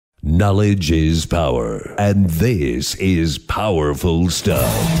Knowledge is power, and this is powerful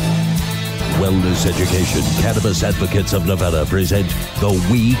stuff. Wellness Education Cannabis Advocates of Nevada present the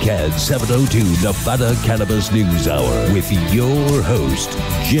WeCan 702 Nevada Cannabis News Hour with your host,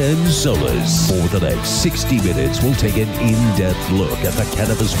 Jen Solis. For the next 60 minutes, we'll take an in-depth look at the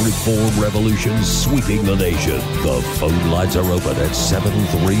cannabis reform revolution sweeping the nation. The phone lines are open at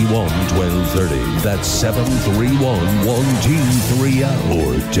 731-1230. That's 731-1230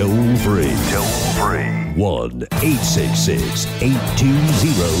 or toll-free. Toll-free.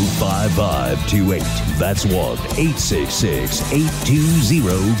 1-866-820-5528. That's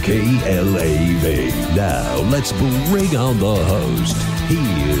 1-866-820-KLAV. Now, let's bring on the host.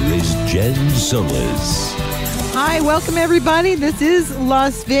 Here is Jen Solis. Hi, welcome everybody. This is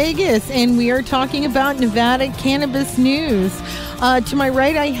Las Vegas, and we are talking about Nevada cannabis news. To my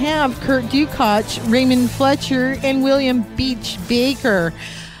right, I have Kurt Dukoch, Raymond Fletcher, and William Beach Baker.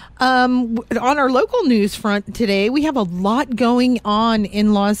 On our local news front today, we have a lot going on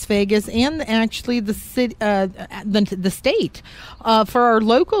in Las Vegas and actually the city, the state. For our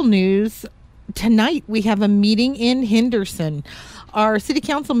local news tonight, we have a meeting in Henderson. Our city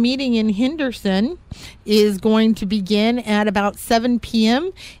council meeting in Henderson is going to begin at about 7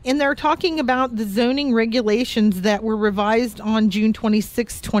 p.m. and they're talking about the zoning regulations that were revised on June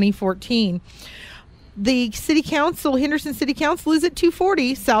 26, 2014. The City Council, Henderson City Council, is at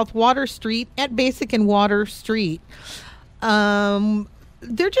 240 South Water Street at Basic and Water Street.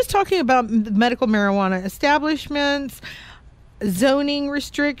 They're just talking about medical marijuana establishments, zoning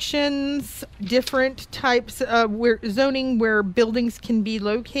restrictions, different types of zoning where buildings can be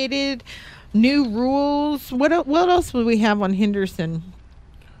located, new rules. What else would we have on Henderson?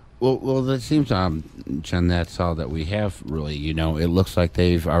 Well, it seems, Jen, that's all that we have, really. You know, it looks like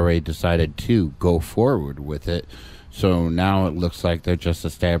they've already decided to go forward with it. So now it looks like they're just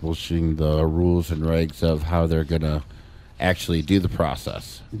establishing the rules and regs of how they're going to actually do the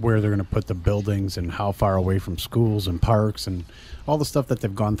process. Where they're going to put the buildings and how far away from schools and parks and all the stuff that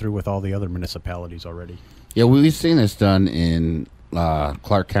they've gone through with all the other municipalities already. Yeah, we've seen this done in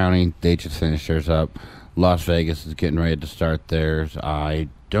Clark County. They just finished theirs up. Las Vegas is getting ready to start theirs. I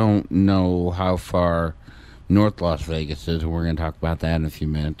don't know how far North Las Vegas is, and we're going to talk about that in a few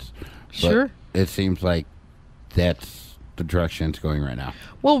minutes. Sure. But it seems like that's the direction it's going right now.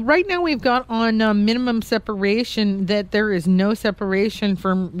 Well, right now we've got on minimum separation that there is no separation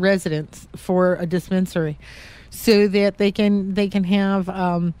from residents for a dispensary, so that they can have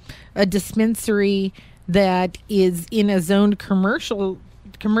a dispensary that is in a zoned commercial,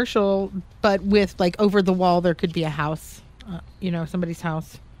 but with like over the wall there could be a house. Somebody's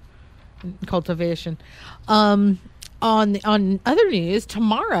house, cultivation. On other news,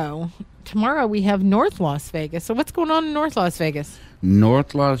 tomorrow we have North Las Vegas. So what's going on in North Las Vegas?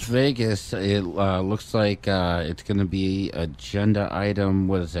 North Las Vegas, it looks like it's going to be agenda item,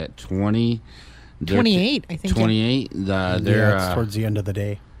 what is that, 20? 28, I think. 28. It's towards the end of the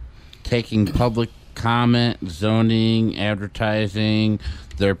day. Taking public comment, zoning, advertising,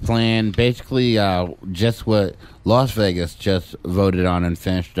 their plan, basically just what Las Vegas just voted on and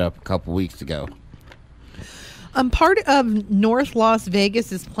finished up a couple weeks ago. Part of North Las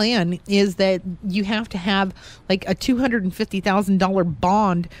Vegas's plan is that you have to have like a $250,000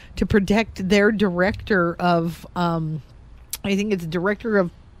 bond to protect their director of, I think it's director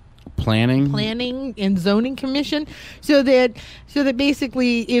of planning and zoning commission, so that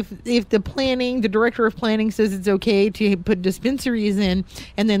basically if the director of planning says it's okay to put dispensaries in,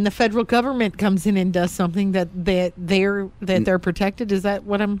 and then the federal government comes in and does something that they're protected. Is that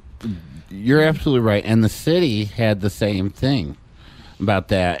what I'm? You're absolutely right. And the city had the same thing about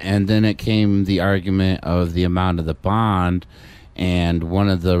that, and then it came the argument of the amount of the bond, and one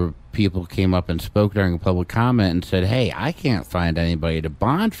of the people came up and spoke during a public comment and said, hey, I can't find anybody to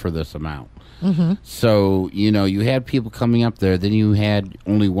bond for this amount. Mm-hmm. So, you had people coming up there. Then you had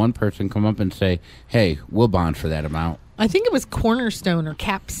only one person come up and say, hey, we'll bond for that amount. I think it was Cornerstone or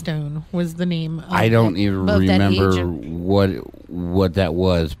Capstone was the name. I don't even remember what that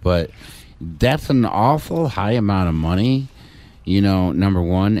was, but that's an awful high amount of money. Number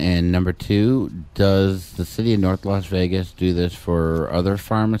one, and number two, does the city of North Las Vegas do this for other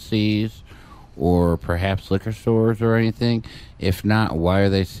pharmacies or perhaps liquor stores or anything? If not, why are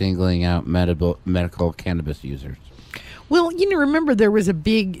they singling out medical cannabis users? Well, remember there was a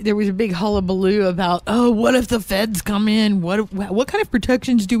big hullabaloo about, what if the feds come in? What kind of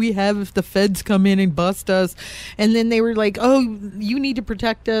protections do we have if the feds come in and bust us? And then they were like, you need to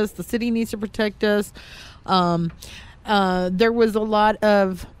protect us. The city needs to protect us. There was a lot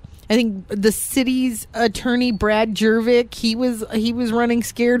of I think the city's attorney, Brad Jervik, he was running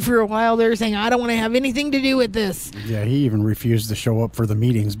scared for a while there, saying, I don't want to have anything to do with this. Yeah, he even refused to show up for the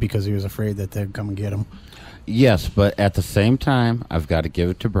meetings because he was afraid that they'd come and get him. Yes, but at the same time, I've got to give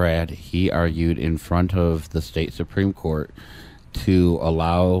it to Brad. He argued in front of the state Supreme Court to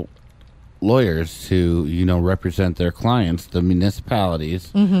allow lawyers to, represent their clients, the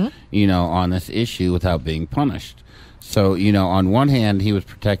municipalities, on this issue without being punished. So, on one hand, he was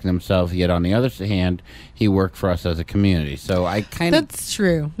protecting himself, yet on the other hand, he worked for us as a community. So I kind of... That's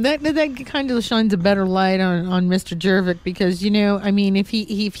true. That kind of shines a better light on Mr. Jervik because,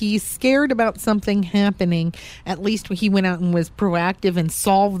 if he's scared about something happening, at least he went out and was proactive and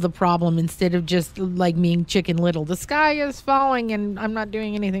solved the problem instead of just like being Chicken Little. The sky is falling and I'm not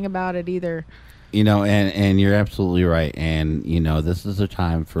doing anything about it either. And you're absolutely right. And, this is a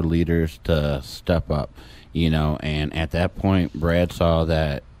time for leaders to step up. And at that point, Brad saw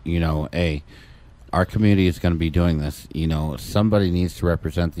that, hey, our community is going to be doing this. Somebody needs to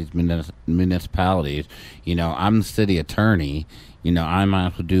represent these municipalities. I'm the city attorney. I might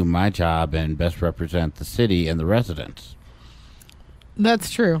as well do my job and best represent the city and the residents. That's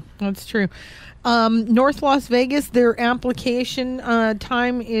true. North Las Vegas, their application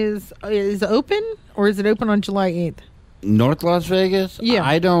time is open, or is it open on July 8th? North Las Vegas? Yeah.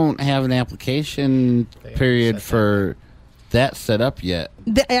 I don't have an application period for that set up yet.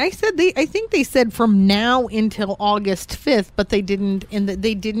 I think they said from now until August 5th, but they didn't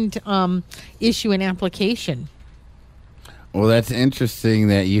issue an application. Well, that's interesting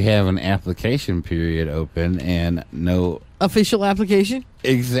that you have an application period open and no official application.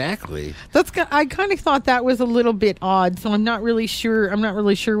 Exactly. I kind of thought that was a little bit odd, so I'm not really sure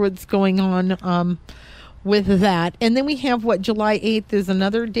what's going on with that. And then we have July 8th is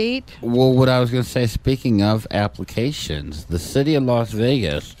another date. Well, what I was going to say, speaking of applications, the city of Las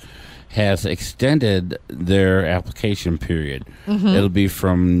Vegas has extended their application period. It'll be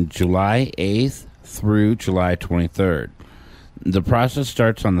from July 8th through July 23rd. The process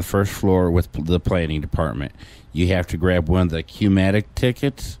starts on the first floor with the planning department. You have to grab one of the Q-Matic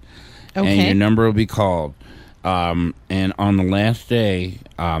tickets, and your number will be called. And on the last day,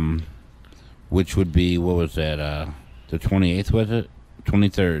 which would be, what was that, the 28th, was it?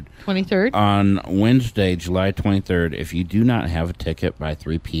 23rd. 23rd. On Wednesday, July 23rd, if you do not have a ticket by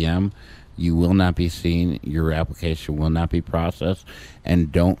 3 p.m., you will not be seen. Your application will not be processed.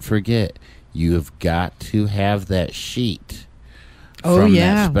 And don't forget, you have got to have that sheet from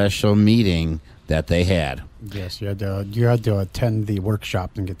that special meeting that they had. Yes, you had to attend the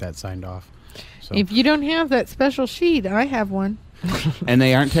workshop and get that signed off. So. If you don't have that special sheet, I have one. And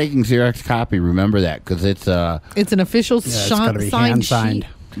they aren't taking Xerox copy. Remember that, because it's an official signed sheet.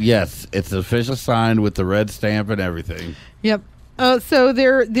 Yes, it's official signed with the red stamp and everything. Yep. So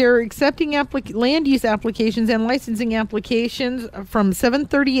they're accepting land use applications and licensing applications from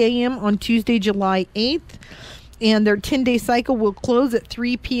 7:30 a.m. on Tuesday, July 8th. And their 10-day cycle will close at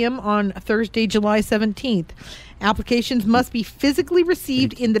 3 p.m. on Thursday, July 17th. Applications must be physically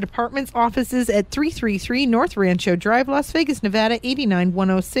received in the department's offices at 333 North Rancho Drive, Las Vegas, Nevada,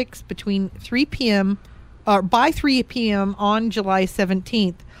 89106 between 3 p.m. By 3 p.m. on July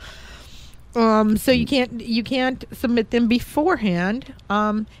 17th. So you can't submit them beforehand.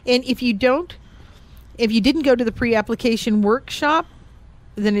 And if you didn't go to the pre-application workshop,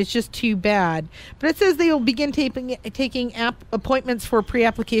 then it's just too bad. But it says they will begin taking appointments for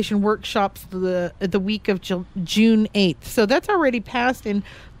pre-application workshops the week of June 8th. So that's already passed, and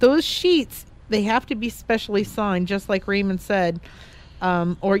those sheets, they have to be specially signed, just like Raymond said,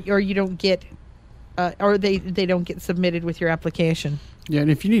 or you don't get, or they don't get submitted with your application. Yeah,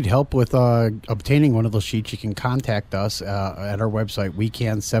 and if you need help with obtaining one of those sheets, you can contact us at our website,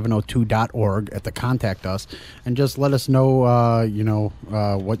 WeCan702.org, at the Contact Us, and just let us know,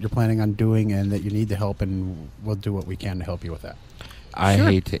 what you're planning on doing and that you need the help, and we'll do what we can to help you with that. I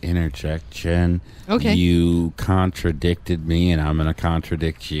hate to interject, Jen. Okay. You contradicted me, and I'm going to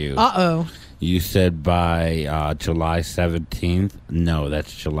contradict you. Uh-oh. You said by July 17th. No,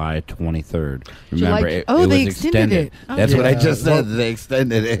 that's July 23rd. Remember, it was they extended it. Oh, that's what I just said. They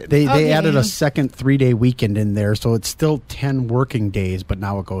extended it. They added a second 3-day weekend in there, so it's still 10 working days, but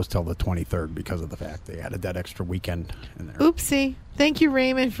now it goes till the 23rd because of the fact they added that extra weekend in there. Oopsie. Thank you,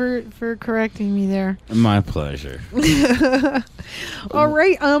 Raymond, for correcting me there. My pleasure. All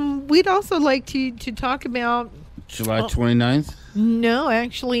right. We'd also like to talk about July 29th? No,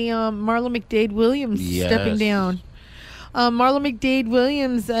 actually, Marla McDade Williams stepping down. Marla McDade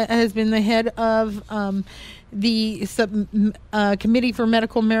Williams has been the head of the Committee for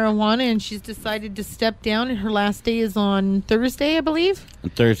Medical Marijuana, and she's decided to step down, and her last day is on Thursday, I believe.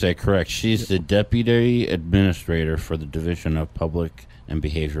 Thursday, correct. She's the Deputy Administrator for the Division of Public and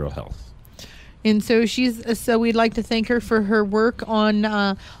Behavioral Health. And so so we'd like to thank her for her work on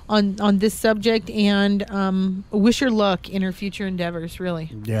this subject, and wish her luck in her future endeavors,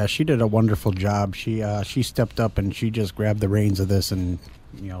 really. Yeah, she did a wonderful job. She stepped up and she just grabbed the reins of this and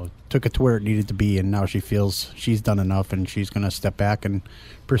took it to where it needed to be, and now she feels she's done enough and she's going to step back and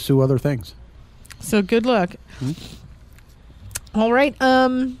pursue other things. So good luck. All right.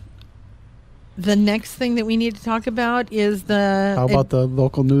 The next thing that we need to talk about is How about the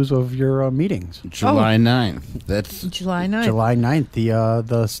local news of your meetings? July 9th. That's July 9th. July 9th,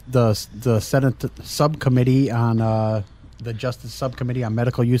 the Senate subcommittee on the Justice Subcommittee on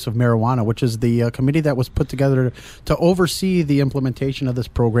Medical Use of Marijuana, which is the committee that was put together to oversee the implementation of this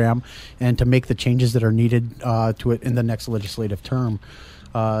program and to make the changes that are needed to it in the next legislative term.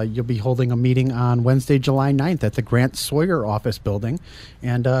 You'll be holding a meeting on Wednesday, July 9th at the Grant Sawyer office building,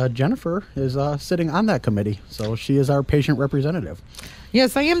 and Jennifer is sitting on that committee, so she is our patient representative.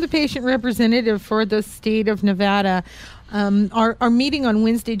 Yes, I am the patient representative for the state of Nevada. Our meeting on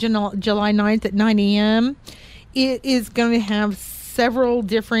Wednesday, July 9th at 9 a.m., it is going to have several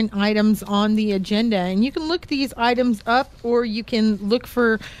different items on the agenda, and you can look these items up, or you can look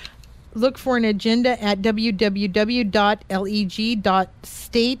for an agenda at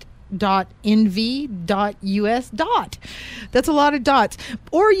www.leg.state.nv.us. That's a lot of dots.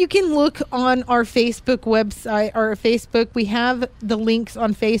 Or you can look on our Facebook website, or Facebook. We have the links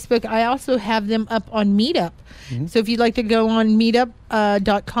on Facebook. I also have them up on Meetup. So if you'd like to go on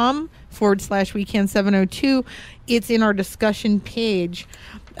meetup.com/WeCan 702, it's in our discussion page.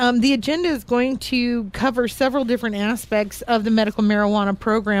 The agenda is going to cover several different aspects of the medical marijuana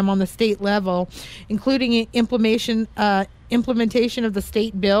program on the state level, including implementation of the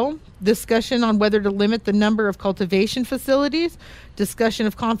state bill, discussion on whether to limit the number of cultivation facilities, discussion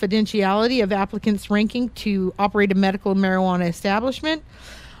of confidentiality of applicants ranking to operate a medical marijuana establishment,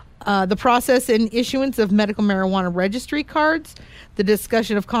 the process and issuance of medical marijuana registry cards, the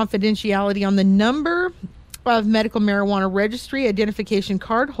discussion of confidentiality on the number of medical marijuana registry identification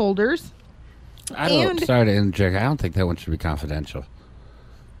card holders. Sorry to interject. I don't think that one should be confidential.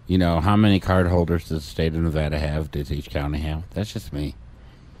 How many card holders does the state of Nevada have? Does each county have? That's just me.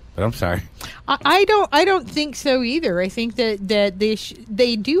 But I'm sorry. I don't think so either. I think that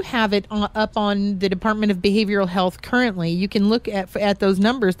they do have it up on the Department of Behavioral Health currently. You can look at those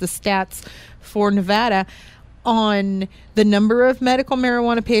numbers, the stats for Nevada, on the number of medical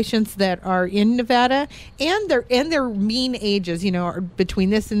marijuana patients that are in Nevada and their mean ages, are between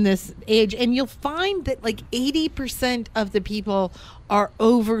this and this age, and you'll find that like 80% of the people are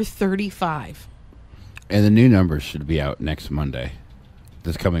over 35. And the new numbers should be out next Monday.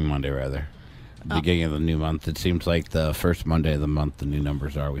 This coming Monday, rather. Beginning of the new month. It seems like the first Monday of the month, the new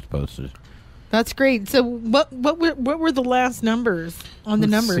numbers are always posted. That's great. So what were the last numbers on the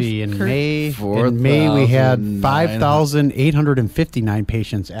numbers? See, in May we had 5,859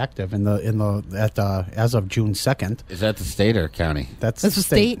 patients active as of June 2nd. Is that the state or county? That's the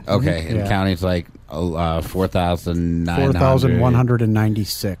state. Okay, and county's like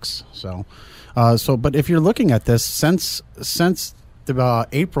 4,196. So, but if you're looking at this since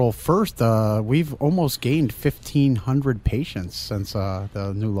April 1st, we've almost gained 1,500 patients since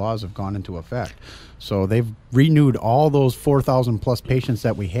the new laws have gone into effect. So they've renewed all those 4,000 plus patients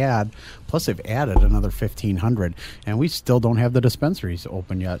that we had, plus they've added another 1,500, and we still don't have the dispensaries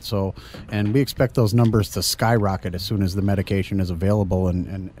open yet. So, and we expect those numbers to skyrocket as soon as the medication is available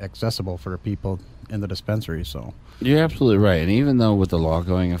and accessible for people in the dispensary. So you're absolutely right. And even though with the law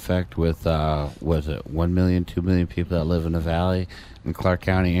going effect with was it 1 million, 2 million people that live in the valley in Clark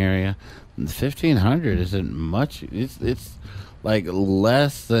County area, 1,500 isn't much. It's like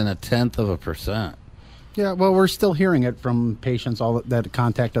less than 0.1%. Yeah, well, we're still hearing it from patients that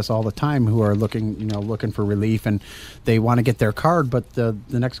contact us all the time who are looking for relief, and they want to get their card, but the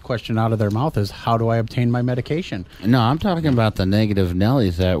next question out of their mouth is, how do I obtain my medication? No, I'm talking about the negative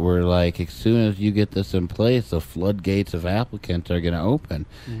Nellies that were like, as soon as you get this in place, the floodgates of applicants are going to open,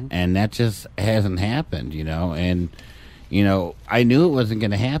 and that just hasn't happened, and I knew it wasn't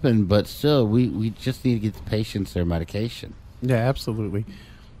going to happen, but still, we just need to get the patients their medication. Yeah, absolutely.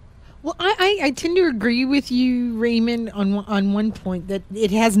 Well, I tend to agree with you, Raymond, on one point, that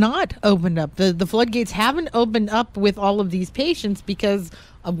it has not opened up. The floodgates haven't opened up with all of these patients because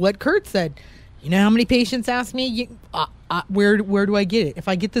of what Kurt said. You know how many patients ask me, where do I get it? If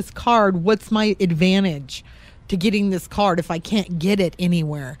I get this card, what's my advantage to getting this card if I can't get it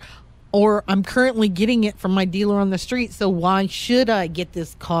anywhere? Or I'm currently getting it from my dealer on the street, so why should I get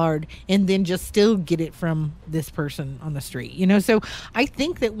this card and then just still get it from this person on the street? So I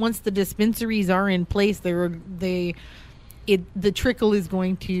think that once the dispensaries are in place, the trickle is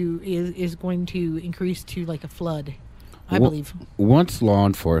going to increase to like a flood, I believe. Once law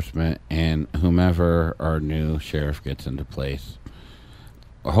enforcement and whomever our new sheriff gets into place,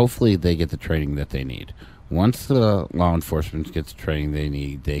 hopefully they get the training that they need. Once the law enforcement gets the training they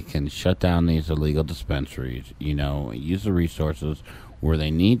need, they can shut down these illegal dispensaries, use the resources where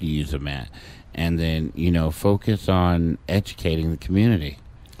they need to use them at, and then, focus on educating the community.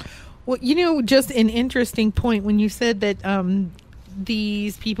 Well, just an interesting point when you said that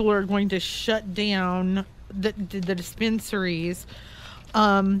these people are going to shut down the dispensaries.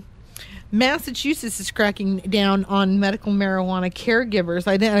 Massachusetts is cracking down on medical marijuana caregivers.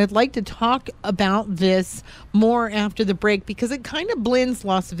 I'd like to talk about this more after the break because it kind of blends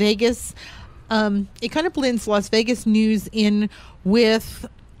Las Vegas. It kind of blends Las Vegas news in with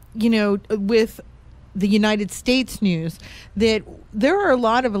the United States news, that there are a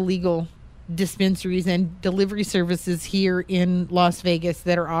lot of illegal dispensaries and delivery services here in Las Vegas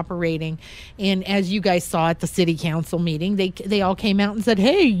that are operating. And as you guys saw at the city council meeting, they all came out and said,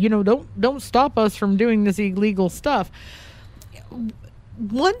 hey, don't stop us from doing this illegal stuff.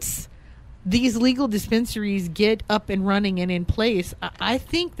 Once these legal dispensaries get up and running and in place, I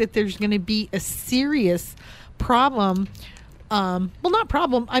think that there's going to be a serious problem. Not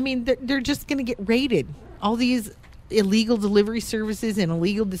problem. I mean, they're just going to get raided. All these illegal delivery services and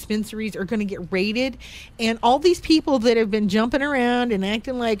illegal dispensaries are going to get raided, and all these people that have been jumping around and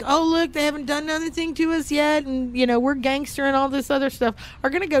acting like, oh look, they haven't done anything to us yet, and we're gangster and all this other stuff, are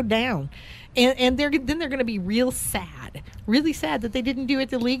going to go down, and they're going to be really sad that they didn't do it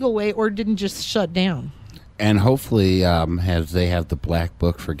the legal way or didn't just shut down. And hopefully, as they have the black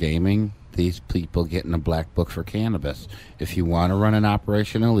book for gaming, these people get in a black book for cannabis. If you want to run an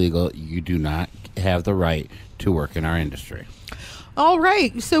operation illegal, you do not have the right to work in our industry. All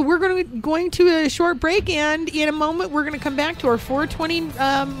right, so we're going to a short break, and in a moment we're going to come back to our 420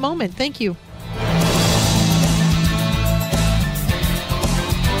 moment. Thank you.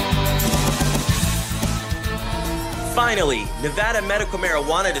 Finally, Nevada medical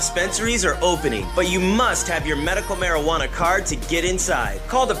marijuana dispensaries are opening, but you must have your medical marijuana card to get inside.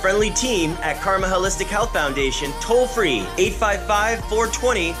 Call the friendly team at Karma Holistic Health Foundation toll-free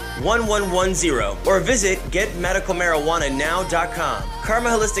 855-420-1110 or visit getmedicalmarijuananow.com. Karma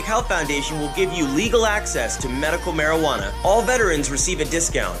Holistic Health Foundation will give you legal access to medical marijuana. All veterans receive a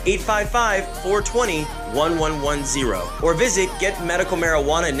discount. 855-420-1110 or visit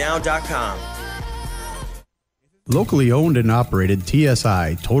getmedicalmarijuananow.com. Locally owned and operated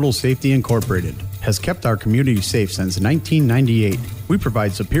TSI, Total Safety Incorporated, has kept our community safe since 1998. We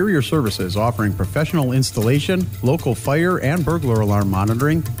provide superior services offering professional installation, local fire and burglar alarm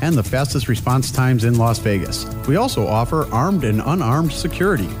monitoring, and the fastest response times in Las Vegas. We also offer armed and unarmed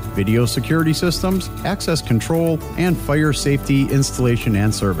security, video security systems, access control, and fire safety installation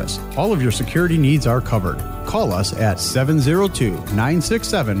and service. All of your security needs are covered. Call us at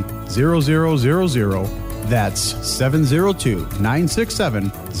 702-967-0000. That's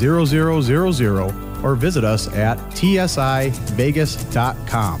 702-967-0000, or visit us at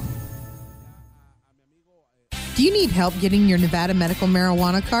tsIvegas.com. Do you need help getting your Nevada medical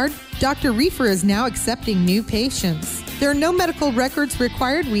marijuana card? Dr. Reefer is now accepting new patients. There are no medical records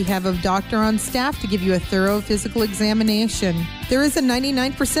required. We have a doctor on staff to give you a thorough physical examination. There is a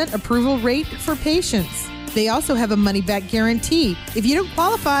 99% approval rate for patients. They also have a money-back guarantee. If you don't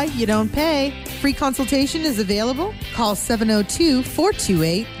qualify, you don't pay. Free consultation is available. Call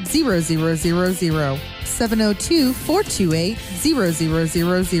 702-428-0000.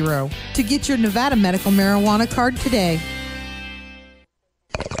 702-428-0000 to get your Nevada medical marijuana card today.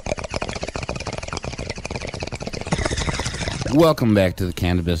 Welcome back to the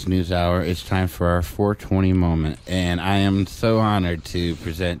Cannabis News Hour. It's time for our 420 moment, and I am so honored to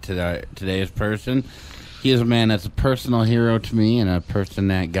present today's person. He is a man that's a personal hero to me and a person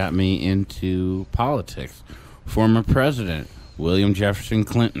that got me into politics. Former President William Jefferson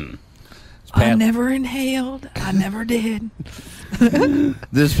Clinton. I never inhaled. I never did.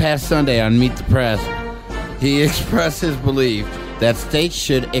 This past Sunday on Meet the Press, he expressed his belief that states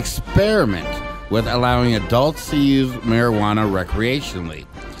should experiment with allowing adults to use marijuana recreationally.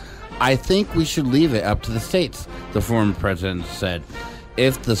 I think we should leave it up to the states, the former president said.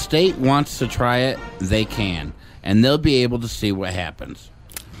 If the state wants to try it, they can, and they'll be able to see what happens.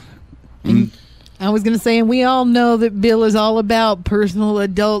 I was going to say, and we all know that Bill is all about personal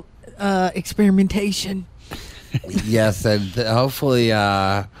adult experimentation. Yes, and hopefully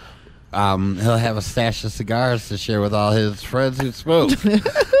he'll have a stash of cigars to share with all his friends who smoke.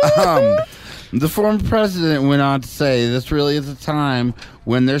 The former president went on to say, this really is a time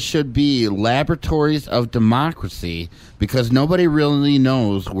when there should be laboratories of democracy because nobody really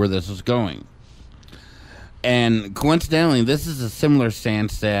knows where this is going. And coincidentally, this is a similar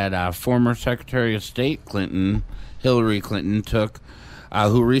stance that former Secretary of State Clinton, Hillary Clinton, took,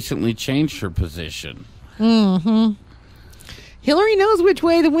 who recently changed her position. Mm-hmm. Hillary knows which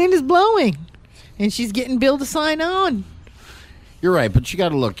way the wind is blowing, and she's getting Bill to sign on. You're right, but you got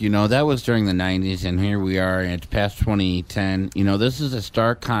to look, that was during the 90s, and here we are, and it's past 2010. This is a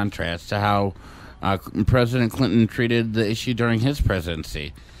stark contrast to how President Clinton treated the issue during his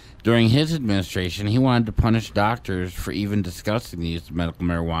presidency. During his administration, he wanted to punish doctors for even discussing the use of medical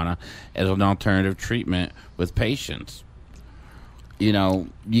marijuana as an alternative treatment with patients. You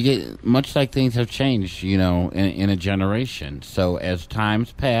get, much like things have changed, in a generation. So as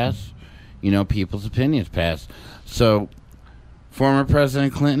times pass, people's opinions pass. So, former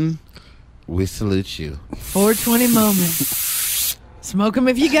President Clinton, we salute you. 420 moment. Smoke them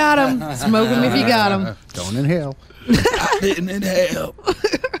if you got them. Smoke them if you got them. Don't inhale. I didn't inhale.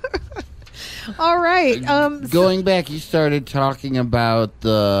 All right. Going back, you started talking about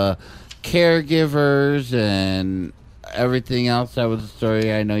the caregivers and everything else. That was a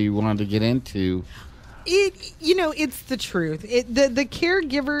story I know you wanted to get into. It's the truth. The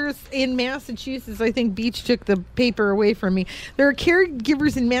caregivers in Massachusetts, I think Beach took the paper away from me. There are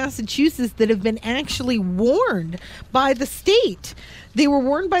caregivers in Massachusetts that have been actually warned by the state. They were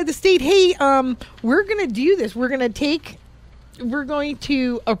warned by the state, hey, we're going to do this. We're going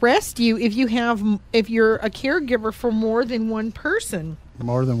to arrest you if you're a caregiver for more than one person.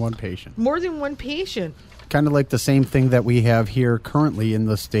 More than one patient. More than one patient. Kind of like the same thing that we have here currently in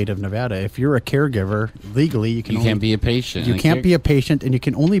the state of Nevada. If you're a caregiver, legally you can't be a patient. You can't be a patient, and you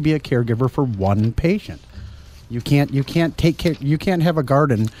can only be a caregiver for one patient. You can't take care. You can't have a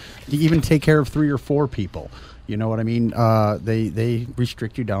garden to even take care of 3 or 4 people. You know what I mean? They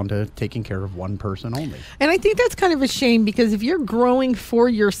restrict you down to taking care of one person only. And I think that's kind of a shame, because if you're growing for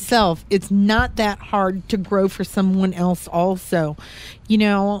yourself, it's not that hard to grow for someone else also.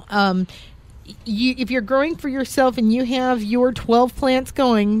 If you're growing for yourself and you have your 12 plants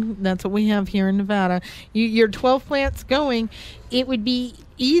going, that's what we have here in Nevada, your 12 plants going, it would be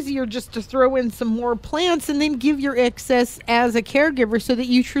easier just to throw in some more plants and then give your excess as a caregiver so that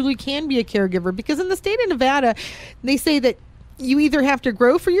you truly can be a caregiver. Because in the state of Nevada, they say that you either have to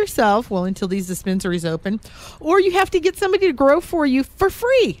grow for yourself, well, until these dispensaries open, or you have to get somebody to grow for you for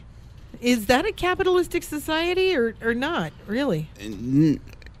free. Is that a capitalistic society or not, really?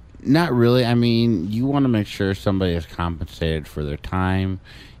 Not really. I mean, you want to make sure somebody is compensated for their time,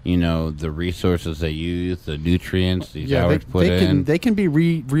 the resources they use, the nutrients, these hours put in. They can be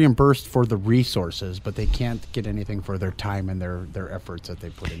reimbursed for the resources, but they can't get anything for their time and their efforts that they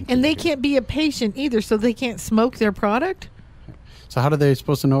put in. And they can't be a patient either, so they can't smoke their product? So how are they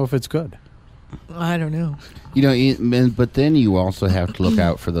supposed to know if it's good? I don't know. But then you also have to look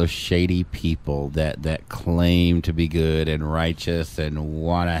out for those shady people that claim to be good and righteous and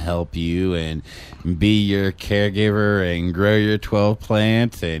want to help you and be your caregiver and grow your 12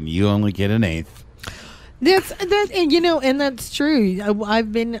 plants, and you only get an eighth. And that's true.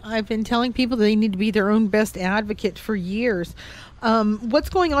 I've been telling people they need to be their own best advocate for years. What's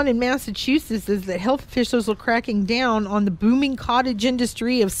going on in Massachusetts is that health officials are cracking down on the booming cottage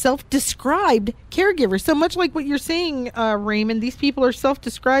industry of self-described caregivers. So much like what you're saying, Raymond, these people are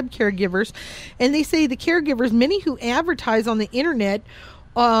self-described caregivers, and they say the caregivers, many who advertise on the internet,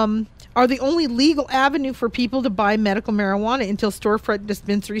 are the only legal avenue for people to buy medical marijuana until storefront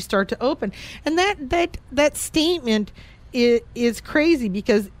dispensaries start to open. And that statement is crazy,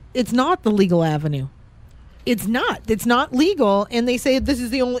 because it's not the legal avenue. It's not legal, and they say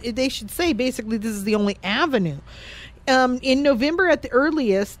they should say basically this is the only avenue. In November at the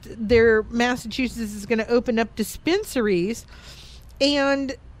earliest, Massachusetts is going to open up dispensaries,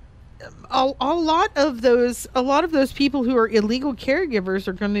 and a lot of those people who are illegal caregivers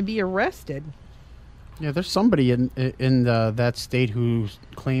are going to be arrested. Yeah, there's somebody in that state who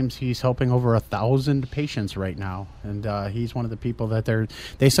claims he's helping over 1,000 patients right now, and he's one of the people that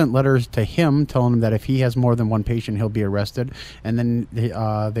they sent letters to him telling him that if he has more than one patient, he'll be arrested. And then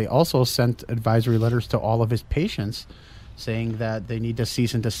they also sent advisory letters to all of his patients, saying that they need to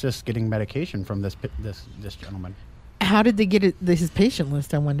cease and desist getting medication from this gentleman. How did they get his patient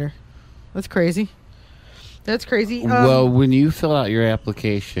list, I wonder? That's crazy. Well, when you fill out your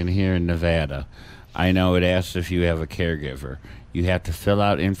application here in Nevada, I know it asks if you have a caregiver. you have to fill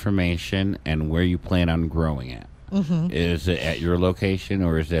out information and where you plan on growing it. Is it at your location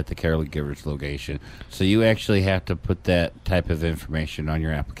or is it at the caregiver's location? So you actually have to put that type of information on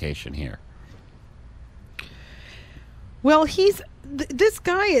your application here. Well, this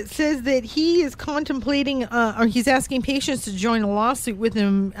guy, it says that he is contemplating, or he's asking patients to join a lawsuit with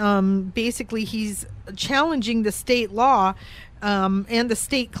him. Basically, he's challenging the state law and the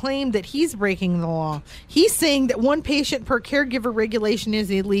state claim that he's breaking the law. He's saying that one patient per caregiver regulation is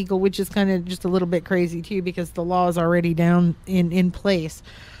illegal, which is kind of just a little bit crazy, too, because the law is already down in place.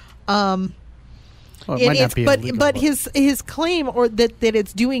 Well, it might not be illegal, but his claim or that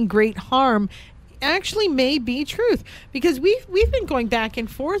it's doing great harm actually may be truth, because we've been going back and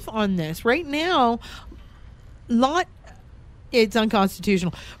forth on this. Right now, it's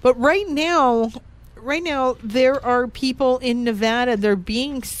unconstitutional, but right now there are people in Nevada, they're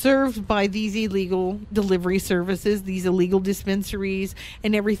being served by these illegal delivery services, these illegal dispensaries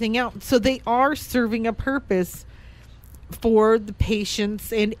and everything else. So they are serving a purpose for the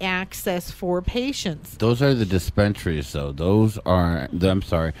patients and access for patients. Those are the dispensaries, though. Those are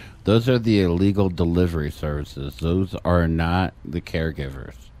the illegal delivery services. Those are not the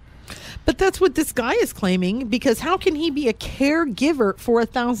caregivers. But that's what this guy is claiming, because how can he be a caregiver for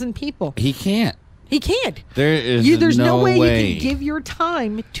 1,000 people? He can't. He can't. There's no way you can give your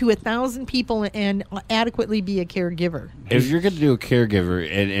time to 1,000 people and adequately be a caregiver. If you're going to do a caregiver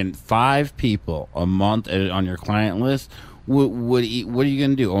and 5 people a month on your client list, what are you going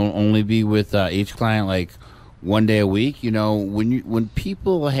to do? Only be with each client like one day a week? You know, when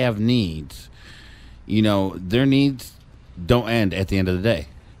people have needs, you know, their needs don't end at the end of the day.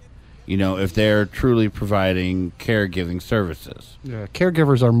 You know, if they're truly providing caregiving services. Yeah,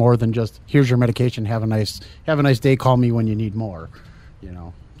 caregivers are more than just, here's your medication, have a nice day, call me when you need more, you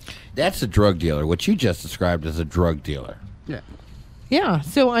know. That's a drug dealer. What you just described as a drug dealer. Yeah. Yeah,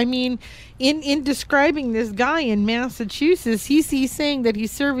 so I mean, in describing this guy in Massachusetts, he's saying that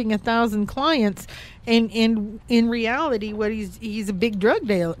he's serving 1,000 clients, and in reality, he's a big drug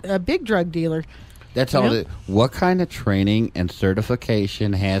dealer. That's all. What kind of training and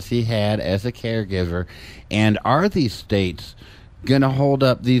certification has he had as a caregiver? And are these states going to hold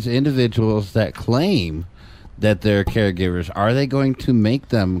up these individuals that claim that they're caregivers? Are they going to make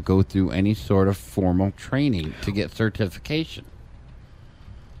them go through any sort of formal training to get certification?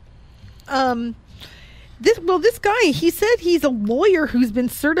 This guy, he said he's a lawyer who's been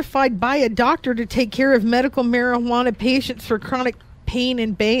certified by a doctor to take care of medical marijuana patients for chronic pain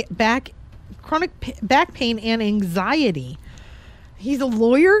and back pain and anxiety. He's a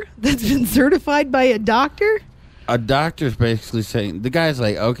lawyer that's been certified by a doctor? A doctor's basically saying, the guy's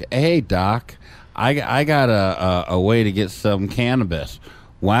like, okay, hey, doc, I got a way to get some cannabis.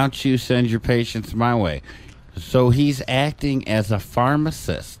 Why don't you send your patients my way? So he's acting as a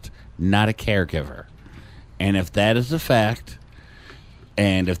pharmacist, not a caregiver. And if that is a fact,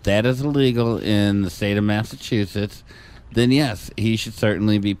 and if that is illegal in the state of Massachusetts, then yes, he should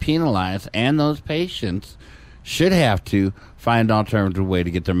certainly be penalized, and those patients should have to find an alternative way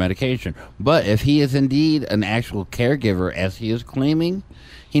to get their medication. But if he is indeed an actual caregiver, as he is claiming,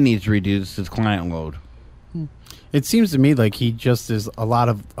 he needs to reduce his client load. It seems to me like he just is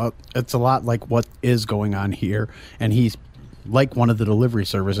it's a lot like what is going on here, and he's like one of the delivery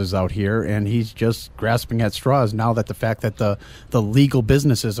services out here, and he's just grasping at straws now that the fact that the legal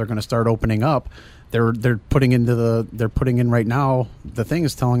businesses are going to start opening up. They're putting in right now, the thing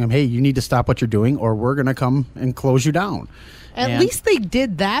is telling them, hey, you need to stop what you're doing or we're going to come and close you down. At least they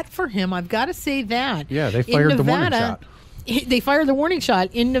did that for him. I've got to say that. Yeah, they fired the warning shot. They fired the warning shot.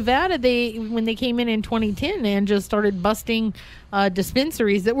 In Nevada, when they came in 2010 and just started busting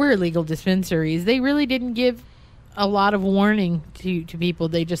dispensaries that were illegal dispensaries, they really didn't give a lot of warning to people.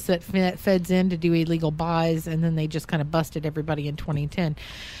 They just set feds in to do illegal buys, and then they just kind of busted everybody in 2010.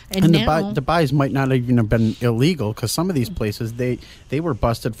 And now, the buys might not even have been illegal, because some of these places, they were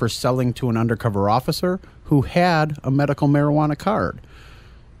busted for selling to an undercover officer who had a medical marijuana card.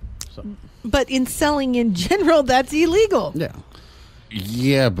 So. But in selling in general, that's illegal. Yeah.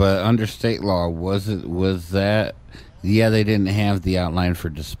 Yeah, but under state law, was that... Yeah, they didn't have the outline for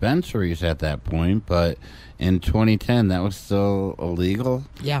dispensaries at that point, but in 2010, that was still illegal?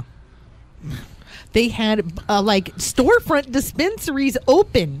 Yeah. They had like storefront dispensaries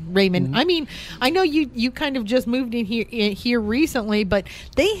open, Raymond. Mm-hmm. I mean, I know you kind of just moved in here recently, but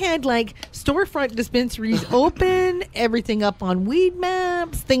they had like storefront dispensaries open, everything up on weed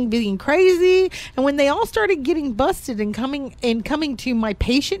maps, thing being crazy. And when they all started getting busted and coming to my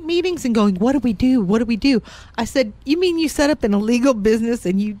patient meetings and going, "What do we do? What do we do?" I said, "You mean you set up an illegal business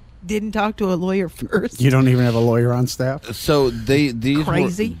and you didn't talk to a lawyer first. You don't even have a lawyer on staff? So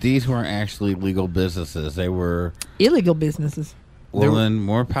Crazy. These weren't actually legal businesses. They were Illegal businesses. well, then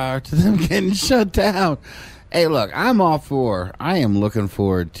more power to them getting shut down. Hey, look, I am looking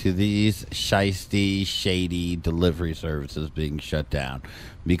forward to these shiesty, shady delivery services being shut down,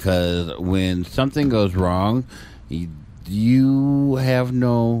 because when something goes wrong, you have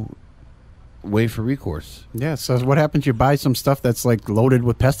no way for recourse. Yeah, so what happens? You buy some stuff that's like loaded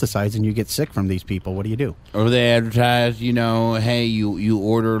with pesticides and you get sick from these people. What do you do? Or they advertise, hey, you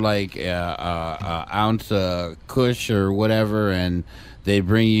order like a ounce of Kush or whatever, and they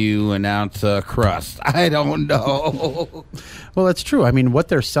bring you an ounce of crust. I don't know. Well, that's true. I mean, what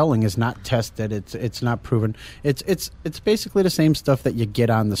they're selling is not tested. It's not proven. It's basically the same stuff that you get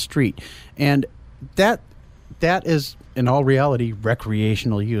on the street, and that is in all reality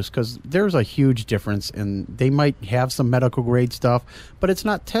recreational use, because there's a huge difference. And they might have some medical grade stuff, but it's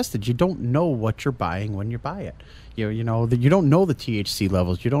not tested. You don't know what you're buying when you buy it. You know that you don't know the THC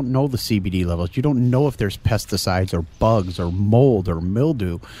levels, you don't know the CBD levels, you don't know if there's pesticides or bugs or mold or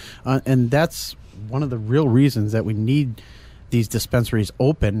mildew, and that's one of the real reasons that we need these dispensaries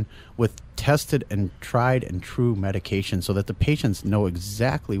open with tested and tried and true medication, so that the patients know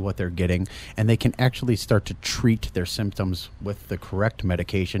exactly what they're getting and they can actually start to treat their symptoms with the correct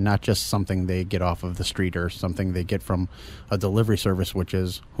medication, not just something they get off of the street or something they get from a delivery service, which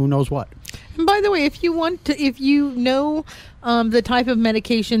is who knows what. And by the way, if you know the type of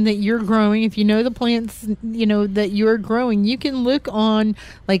medication that you're growing, if you know the plants, that you're growing, you can look on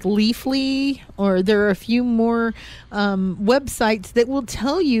like Leafly, or there are a few more websites that will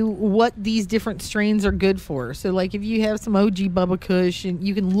tell you what these different strains are good for. So like if you have some OG Bubba Kush, and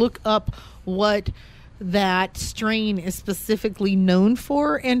you can look up what that strain is specifically known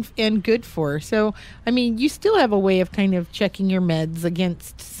for and good for. So, I mean, you still have a way of kind of checking your meds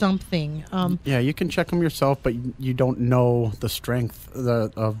against something. Yeah, you can check them yourself, but you don't know the strength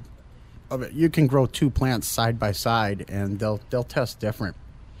of it. You can grow two plants side by side, and they'll test different.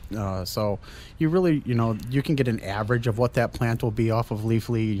 So you really, you can get an average of what that plant will be off of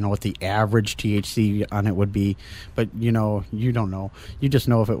Leafly, what the average THC on it would be, but you don't know. You just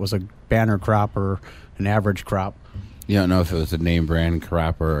know if it was a banner crop or an average crop. You don't know if it was a name brand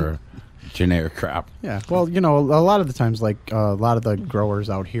crop or a generic crop. Yeah, well, a lot of the times, like a lot of the growers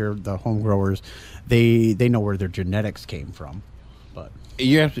out here, the home growers, they know where their genetics came from. But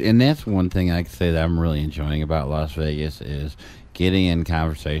and that's one thing I can say that I'm really enjoying about Las Vegas is getting in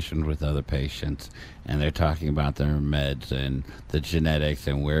conversations with other patients, and they're talking about their meds and the genetics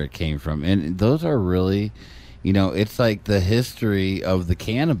and where it came from. And those are really, it's like the history of the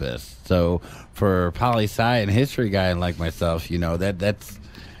cannabis. So for a poli-sci and history guy like myself, that's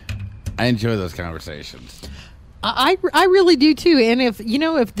I enjoy those conversations. I really do too. And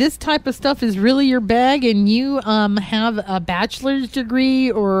if this type of stuff is really your bag, and you have a bachelor's degree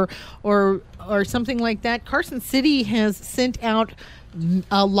or something like that, Carson City has sent out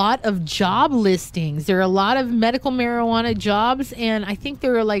a lot of job listings. There are a lot of medical marijuana jobs, and I think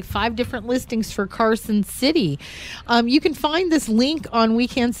there are like 5 different listings for Carson City. You can find this link on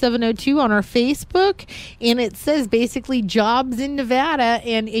WeCan 702 on our Facebook, and it says basically jobs in Nevada,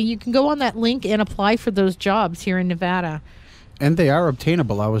 and you can go on that link and apply for those jobs here in Nevada. And they are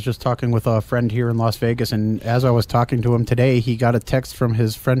obtainable. I was just talking with a friend here in Las Vegas, and as I was talking to him today, he got a text from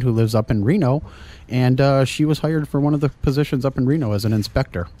his friend who lives up in Reno, and she was hired for one of the positions up in Reno as an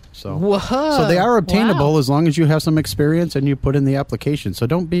inspector. So, Whoa. So they are obtainable. Wow. As long as you have some experience and you put in the application. So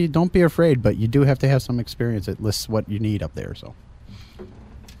don't be afraid, but you do have to have some experience. It lists what you need up there. So,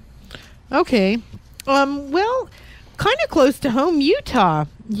 okay, well, kind of close to home, Utah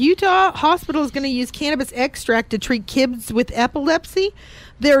hospital is going to use cannabis extract to treat kids with epilepsy.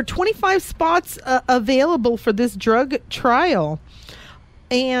 There are 25 spots available for this drug trial,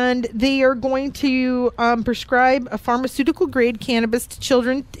 and they are going to prescribe a pharmaceutical grade cannabis to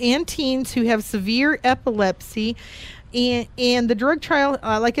children and teens who have severe epilepsy. And the drug trial,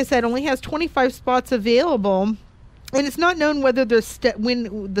 like I said, only has 25 spots available, and it's not known whether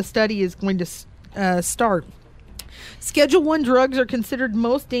when the study is going to start. Schedule 1 drugs are considered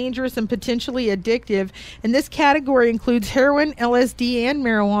most dangerous and potentially addictive, and this category includes heroin, LSD, and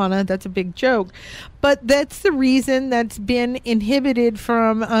marijuana. That's a big joke, but that's the reason that's been inhibited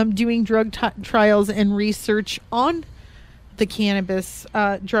from doing drug trials and research on the cannabis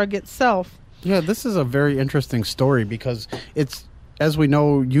drug itself. yeah, this is a very interesting story because it's, as we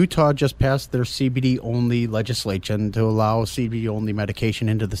know, Utah just passed their CBD-only legislation to allow CBD-only medication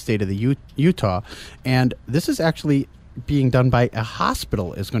into the state of the Utah. And this is actually being done by a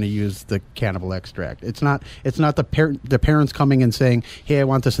hospital is going to use the cannabis extract. It's not the parents coming and saying, "Hey, I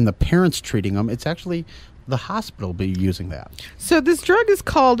want this," and the parents treating them. It's actually the hospital be using that. So this drug is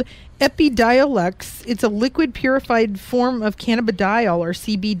called Epidiolex. It's a liquid purified form of cannabidiol, or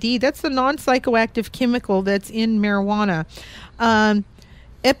CBD. That's the non-psychoactive chemical that's in marijuana.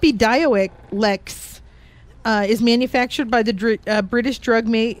 Epidiolex is manufactured by the British drug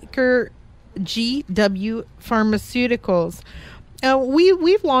maker GW Pharmaceuticals.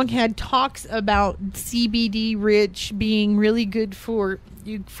 We've long had talks about CBD rich being really good for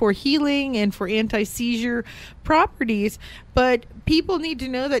healing and for anti-seizure properties, but people need to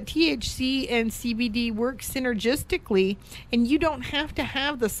know that THC and CBD work synergistically, and you don't have to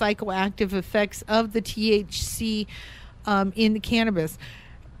have the psychoactive effects of the THC in the cannabis.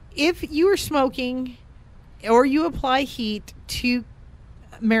 If you are smoking or you apply heat to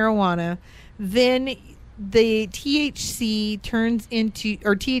marijuana, then the THCA turns into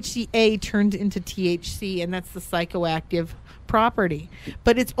THC, and that's the psychoactive property.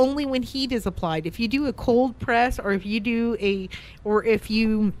 But it's only when heat is applied. If you do a cold press, or if you do a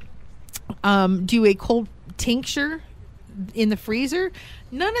cold tincture in the freezer,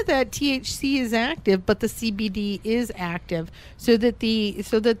 none of that THC is active, but the CBD is active, so that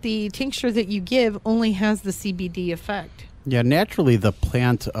the tincture that you give only has the CBD effect. Yeah, naturally the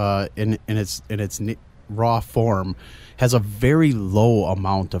plant in its raw form has a very low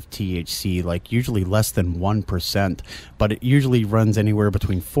amount of THC, like usually less than 1%, but it usually runs anywhere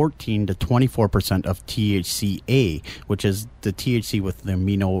between 14 to 24% of THCA, which is the THC with the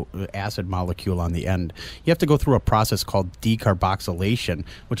amino acid molecule on the end. You have to go through a process called decarboxylation,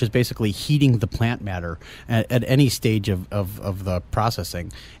 which is basically heating the plant matter at any stage of the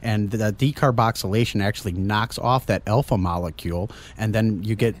processing. And that decarboxylation actually knocks off that alpha molecule, and then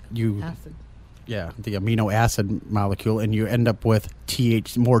you get acid. Yeah, the amino acid molecule, and you end up with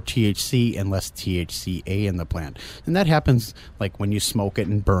more THC and less THCA in the plant. And that happens like when you smoke it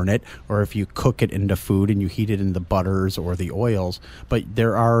and burn it, or if you cook it into food and you heat it in the butters or the oils. But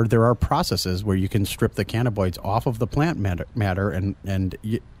there are processes where you can strip the cannabinoids off of the plant matter and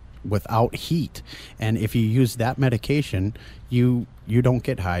without heat. And if you use that medication, you don't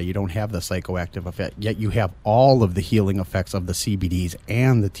get high, you don't have the psychoactive effect, yet you have all of the healing effects of the CBDs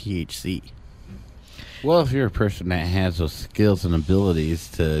and the THC. Well, if you're a person that has those skills and abilities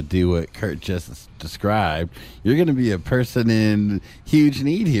to do what Kurt just described, you're going to be a person in huge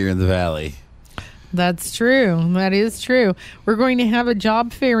need here in the Valley. That's true. That is true. We're going to have a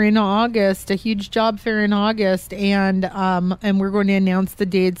job fair in August, a huge job fair in August, and we're going to announce the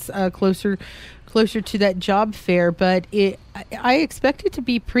dates closer to that job fair. But I expect it to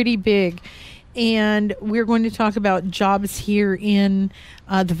be pretty big, and we're going to talk about jobs here in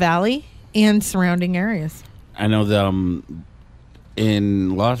the Valley and surrounding areas. I know that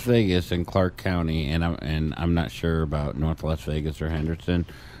in Las Vegas and Clark County, and I'm not sure about North Las Vegas or Henderson,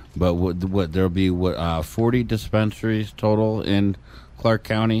 but what there'll be 40 dispensaries total in Clark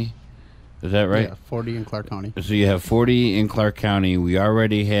County. Is that right? Yeah, 40 in Clark County. So you have 40 in Clark County. We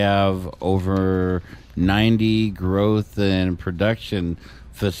already have over 90 growth and production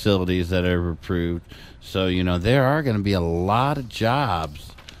facilities that are approved. So there are going to be a lot of jobs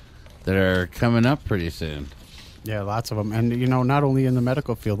that are coming up pretty soon. Yeah, lots of them. And, not only in the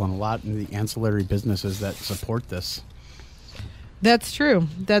medical field, and a lot in the ancillary businesses that support this. That's true.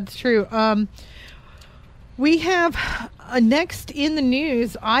 That's true. We have next in the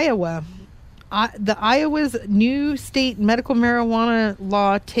news, Iowa. Iowa's new state medical marijuana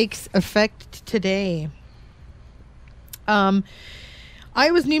law takes effect today.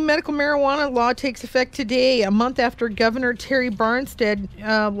 Iowa's new medical marijuana law takes effect today, a month after Governor Terry Barnstead,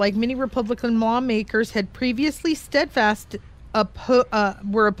 like many Republican lawmakers, had previously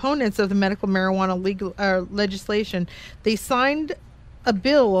were opponents of the medical marijuana legislation. They signed a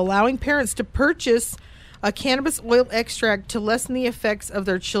bill allowing parents to purchase a cannabis oil extract to lessen the effects of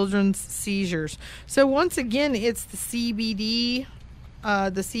their children's seizures. So once again, it's the CBD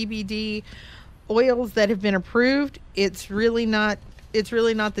oils that have been approved. It's really not the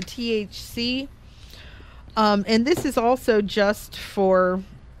THC. And this is also just for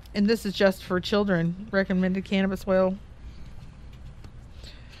children, recommended cannabis oil.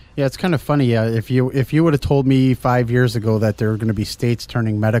 Yeah, it's kind of funny. Yeah, if you would have told me 5 years ago that there were going to be states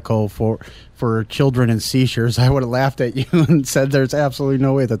turning medical for children and seizures, I would have laughed at you and said there's absolutely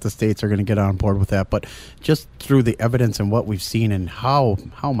no way that the states are going to get on board with that. But just through the evidence and what we've seen and how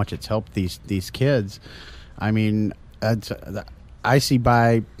much it's helped these kids, I mean, I see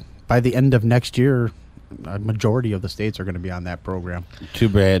by the end of next year, a majority of the states are going to be on that program. Too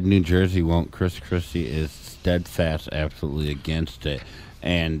bad New Jersey won't. Chris Christie is steadfast, absolutely against it.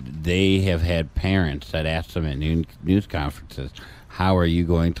 And they have had parents that ask them at news conferences, how are you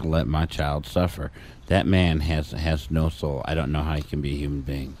going to let my child suffer? That man has no soul. I don't know how he can be a human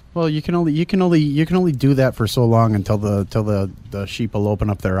being. Well, you can only do that for so long until the sheep will open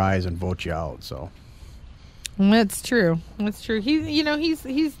up their eyes and vote you out. So That's true.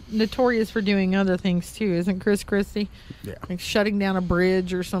 He's notorious for doing other things too, isn't Chris Christie? Yeah. Like shutting down a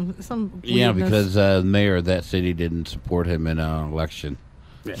bridge or some. Yeah, weirdness. because the mayor of that city didn't support him in an election.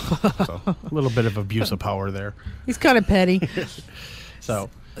 Yeah. So a little bit of abuse of power there. He's kind of petty. So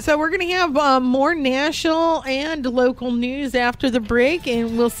we're going to have more national and local news after the break,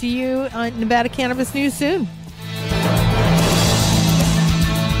 and we'll see you on Nevada Cannabis News soon.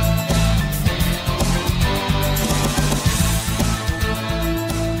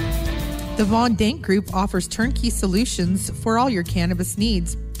 The Von Dank Group offers turnkey solutions for all your cannabis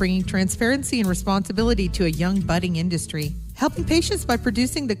needs, bringing transparency and responsibility to a young, budding industry. Helping patients by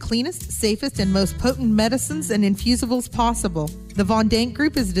producing the cleanest, safest, and most potent medicines and infusibles possible. The Von Dank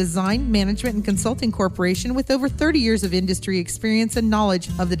Group is a design, management, and consulting corporation with over 30 years of industry experience and knowledge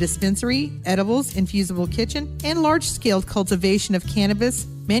of the dispensary, edibles, infusible kitchen, and large-scale cultivation of cannabis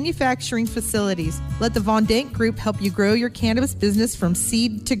manufacturing facilities. Let the Von Dank Group help you grow your cannabis business from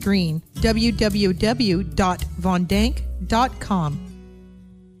seed to green. www.vondank.com.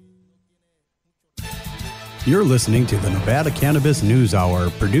 you're listening to the Nevada Cannabis News Hour,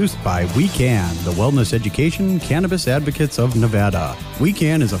 produced by WeCan, the Wellness Education Cannabis Advocates of Nevada.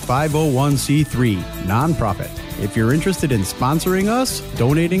 WeCan is a 501c3 nonprofit. If you're interested in sponsoring us,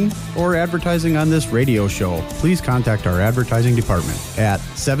 donating, or advertising on this radio show, please contact our advertising department at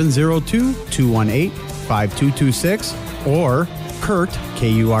 702-218-5226 or Kurt,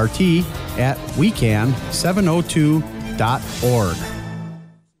 K-U-R-T, at wecan702.org.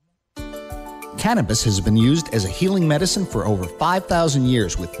 Cannabis has been used as a healing medicine for over 5,000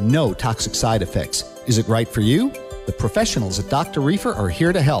 years with no toxic side effects. Is it right for you? The professionals at Dr. Reefer are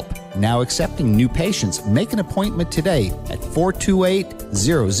here to help. Now accepting new patients. Make an appointment today at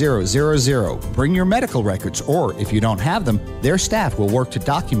 428-0000. Bring your medical records, or if you don't have them, their staff will work to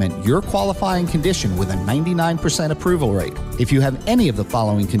document your qualifying condition with a 99% approval rate. If you have any of the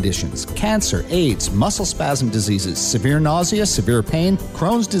following conditions: cancer, AIDS, muscle spasm diseases, severe nausea, severe pain,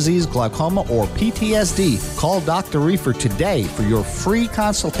 Crohn's disease, glaucoma, or PTSD, call Dr. Reefer today for your free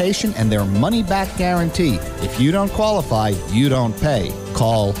consultation and their money-back guarantee. If you don't qualify, you don't pay.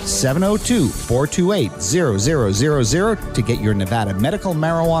 Call 702-428-0000 to get your Nevada medical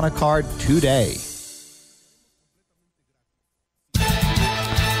marijuana card today.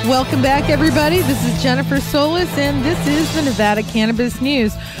 Welcome back, everybody. This is Jennifer Solis, and this is the Nevada Cannabis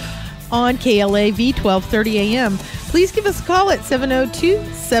News on KLAV 1230 AM. Please give us a call at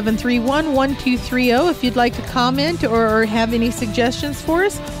 702-731-1230 if you'd like to comment or have any suggestions for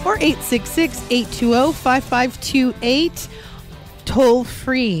us, or 866-820-5528, toll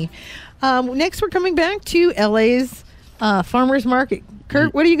free. Next, we're coming back to LA's Farmers Market.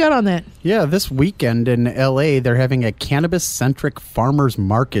 Kurt, what do you got on that? Yeah, this weekend in LA, they're having a cannabis-centric farmers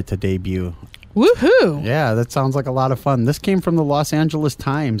market to debut. Woohoo! Yeah, that sounds like a lot of fun. This came from the Los Angeles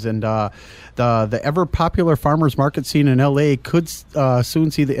Times, and the ever-popular farmers market scene in L.A. could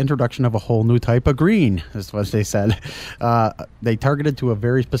soon see the introduction of a whole new type of green, is what they said. They targeted to a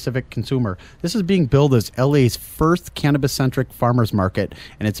very specific consumer. This is being billed as L.A.'s first cannabis-centric farmers market,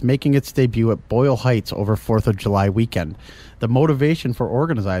 and it's making its debut at Boyle Heights over 4th of July weekend. The motivation for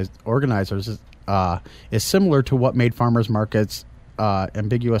organizers is similar to what made farmers markets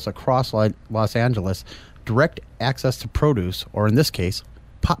ambiguous across Los Angeles: direct access to produce, or in this case,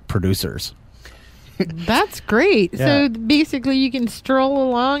 pot producers. That's great. Yeah. So basically, you can stroll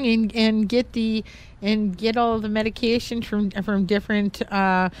along and get all the medication from different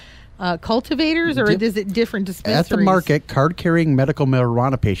cultivators, or is it different dispensaries? At the market, card-carrying medical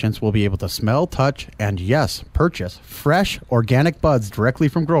marijuana patients will be able to smell, touch, and yes, purchase fresh organic buds directly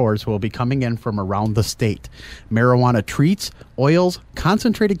from growers who will be coming in from around the state. Marijuana treats, oils,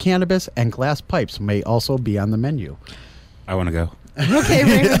 concentrated cannabis, and glass pipes may also be on the menu. I want to go. Okay,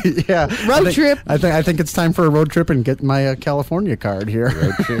 Raymond. Yeah, Road trip. I think it's time for a road trip and get my California card here.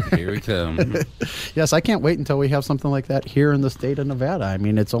 Road trip, here we come. Yes, I can't wait until we have something like that here in the state of Nevada. I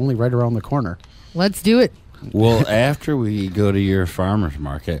mean, it's only right around the corner. Let's do it. Well, after we go to your farmer's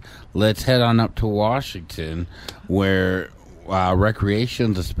market, let's head on up to Washington, where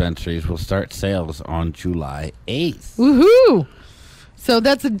recreation dispensaries will start sales on July 8th. Woohoo! So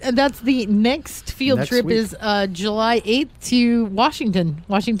that's the next field Next trip week. is July 8th to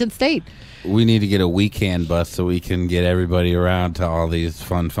Washington State. We need to get a WeCan bus so we can get everybody around to all these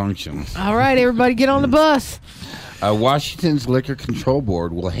fun functions. All right, everybody get on the bus. Washington's Liquor Control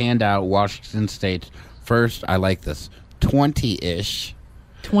Board will hand out Washington State's first, I like this, 20-ish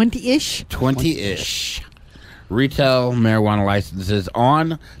 20-ish retail marijuana licenses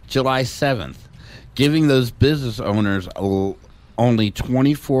on July 7th, giving those business owners only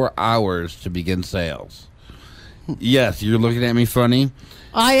 24 hours to begin sales. Yes, you're looking at me funny.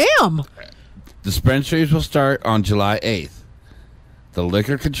 I am. Dispensaries will start on July 8th. The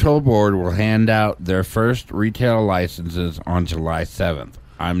Liquor Control Board will hand out their first retail licenses on July 7th.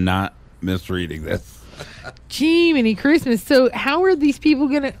 I'm not misreading this. Gee, many Christmas. So how are these people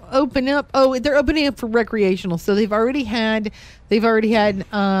going to open up? Oh, they're opening up for recreational. So they've already had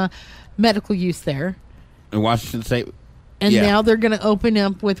medical use there. In Washington State, And yeah. now they're going to open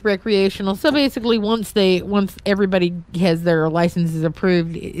up with recreational. So basically, once everybody has their licenses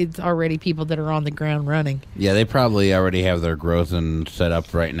approved, it's already people that are on the ground running. Yeah, they probably already have their growth and set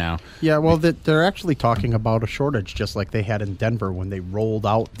up right now. Yeah, well, they're actually talking about a shortage, just like they had in Denver when they rolled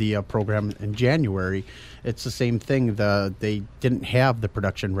out the program in January. It's the same thing. They didn't have the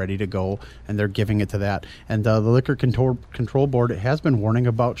production ready to go, and they're giving it to that. And the Liquor Control Board has been warning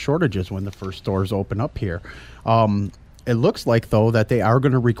about shortages when the first stores open up here. It looks like, though, that they are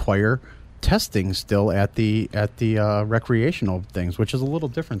going to require testing still at the recreational things, which is a little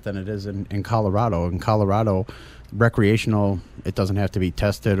different than it is in Colorado. In Colorado, recreational, it doesn't have to be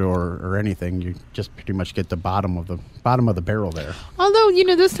tested or anything. You just pretty much get the bottom of the barrel there. Although,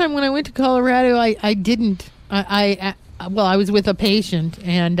 this time when I went to Colorado, I didn't. I was with a patient,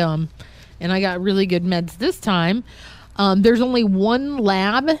 and I got really good meds this time. There's only one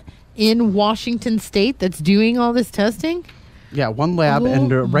lab in Washington State that's doing all this testing. Yeah, one lab, and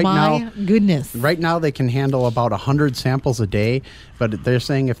goodness. Right now they can handle about 100 samples a day, but they're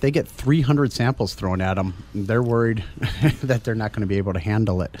saying if they get 300 samples thrown at them, they're worried that they're not going to be able to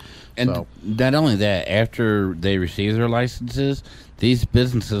handle it. And not only that, after they receive their licenses, these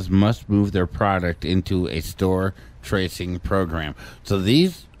businesses must move their product into a store tracing program. So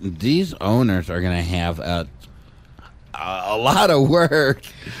these owners are going to have a lot of work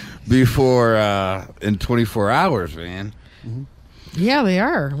before in 24 hours, man. Mm-hmm. Yeah, they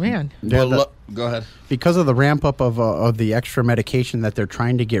are, man. Well, go ahead. Because of the ramp up of the extra medication that they're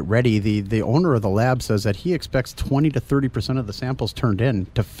trying to get ready, the owner of the lab says that he expects 20 to 30% of the samples turned in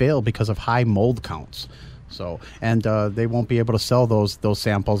to fail because of high mold counts. So, and they won't be able to sell those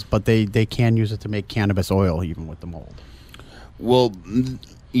samples, but they can use it to make cannabis oil even with the mold. Well,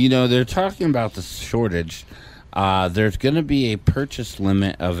 they're talking about the shortage. There's going to be a purchase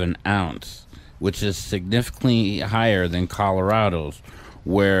limit of an ounce, which is significantly higher than Colorado's,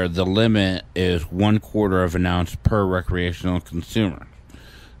 where the limit is 1/4 of an ounce per recreational consumer.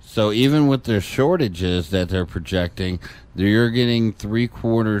 So even with their shortages that they're projecting, you're getting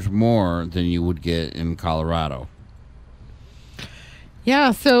 3/4 more than you would get in Colorado.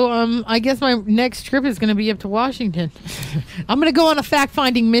 Yeah, so I guess my next trip is going to be up to Washington. I'm going to go on a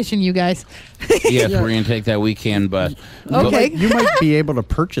fact-finding mission, you guys. Yes, we're going to take that WeCan bus. Okay. You might be able to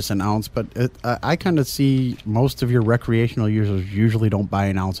purchase an ounce, but I kind of see most of your recreational users usually don't buy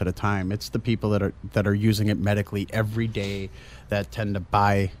an ounce at a time. It's the people that are using it medically every day that tend to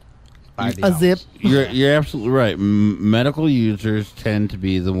buy the ounce. Zip. You're absolutely right. Medical users tend to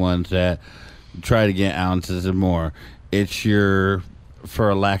be the ones that try to get ounces and more. It's your,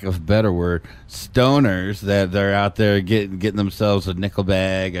 for a lack of a better word, stoners that they're out there getting themselves a nickel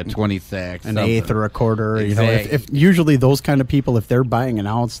bag, a 20 sack, an eighth or a quarter. Exactly. If usually those kind of people, if they're buying an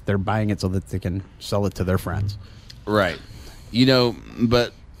ounce, they're buying it so that they can sell it to their friends. Right.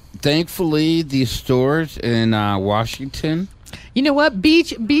 But thankfully, these stores in Washington. You know what?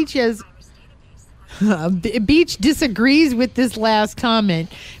 Beach disagrees with this last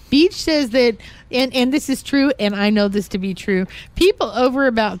comment. Beach says that, and this is true, and I know this to be true, people over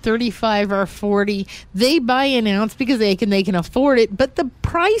about 35 or 40, they buy an ounce because they can afford it, but the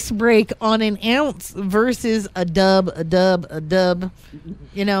price break on an ounce versus a dub,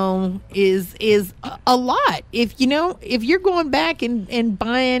 is a lot. If you're going back and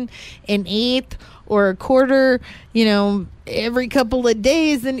buying an eighth or a quarter, every couple of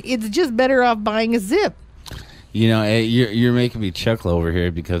days, then it's just better off buying a zip. You're making me chuckle over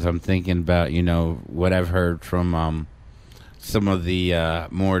here because I'm thinking about, what I've heard from some of the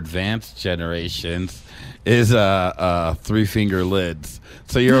more advanced generations is 3-finger lids.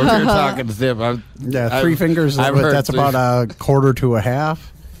 So you're over here talking zip. 3 fingers, that's about a quarter to a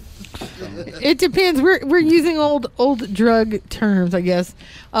half. It depends. We're using old drug terms, I guess.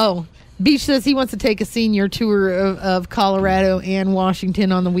 Oh, Beach says he wants to take a senior tour of Colorado and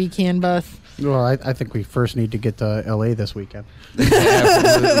Washington on the WeCan bus. Well, I think we first need to get to L.A. this weekend.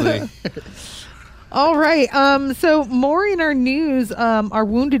 Absolutely. All right. So more in our news, our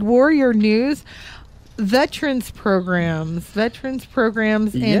Wounded Warrior news. Veterans programs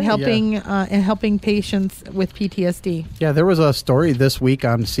and helping patients with PTSD. Yeah, there was a story this week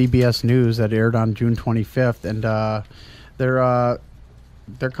on CBS News that aired on June 25th, and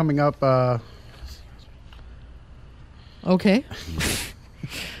they're coming up. Okay.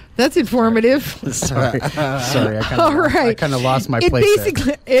 That's informative. Sorry. I kind of lost my it place.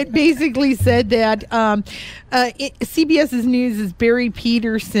 It basically said that CBS's News' Barry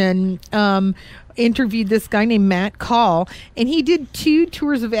Peterson interviewed this guy named Matt Call, and he did 2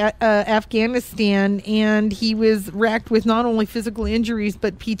 tours of Afghanistan, and he was racked with not only physical injuries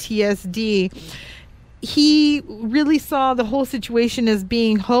but PTSD. He really saw the whole situation as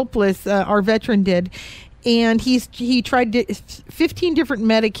being hopeless. Our veteran did. And he tried 15 different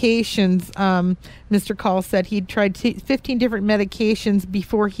medications. Mr. Call said he tried 15 different medications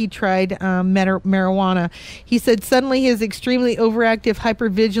before he tried marijuana. He said suddenly his extremely overactive,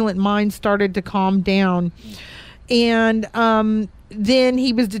 hypervigilant mind started to calm down. And then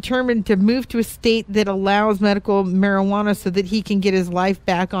he was determined to move to a state that allows medical marijuana so that he can get his life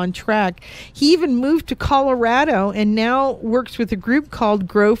back on track. He even moved to Colorado and now works with a group called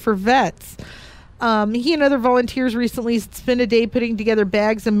Grow for Vets. He and other volunteers recently spent a day putting together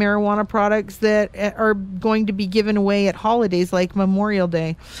bags of marijuana products that are going to be given away at holidays like Memorial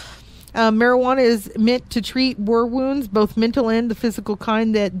Day. Marijuana is meant to treat war wounds, both mental and the physical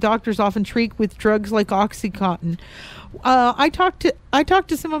kind that doctors often treat with drugs like Oxycontin. I talked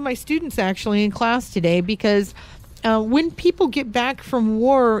to some of my students actually in class today because when people get back from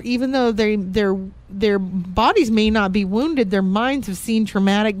war, even though their bodies may not be wounded, their minds have seen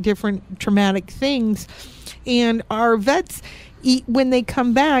different traumatic things. And our vets, when they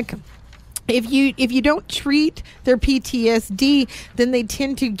come back, if you don't treat their PTSD, then they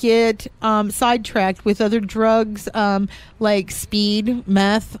tend to get sidetracked with other drugs like speed,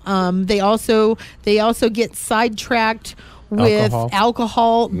 meth. They also get sidetracked with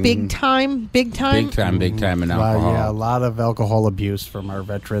alcohol, big time in alcohol. A lot of alcohol abuse from our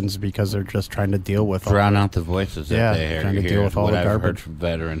veterans because they're just trying to deal with drown out the voices that they hear. Trying to deal with all the garbage. I've heard from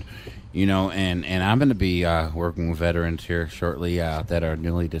veterans, and I'm going to be working with veterans here shortly that are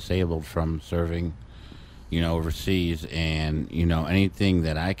newly disabled from serving, overseas, and anything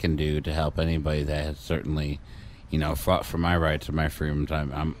that I can do to help anybody that has certainly, fought for my rights and my freedoms,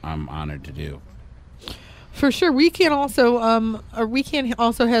 I'm honored to do. For sure. WeCan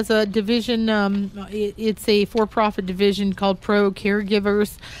also has a division. It's a for-profit division called Pro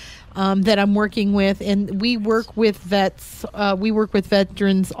Caregivers that I'm working with, and we work with vets. We work with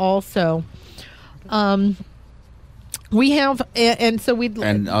veterans also. We have,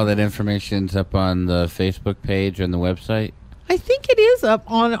 and all that information's up on the Facebook page and the website. I think it is up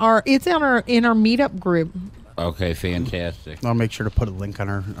on in our meetup group. Okay, fantastic. I'll make sure to put a link on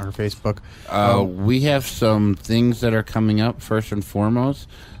our Facebook. We have some things that are coming up. First and foremost,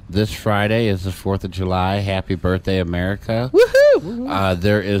 this Friday is the 4th of July. Happy birthday, America. Woohoo!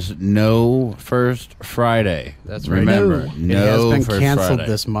 There is no First Friday. That's right. Remember, no it has been canceled Friday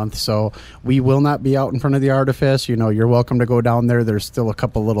this month, so we will not be out in front of the Artifice. You're welcome to go down there. There's still a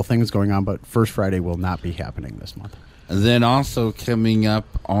couple little things going on, but First Friday will not be happening this month. And then also coming up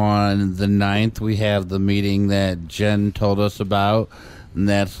on the 9th, we have the meeting that Jen told us about, and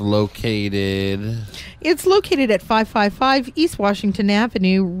that's located... It's located at 555 East Washington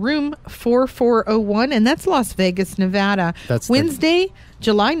Avenue, room 4401, and that's Las Vegas, Nevada. That's Wednesday,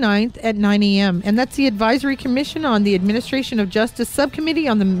 July 9th at 9 a.m., and that's the Advisory Commission on the Administration of Justice Subcommittee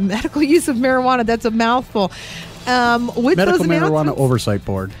on the Medical Use of Marijuana. That's a mouthful. With Medical those Marijuana Oversight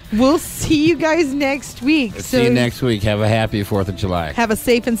Board. We'll see you guys next week. See you next week. Have a happy 4th of July. Have a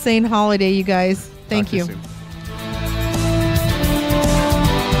safe and sane holiday, you guys. Thank you.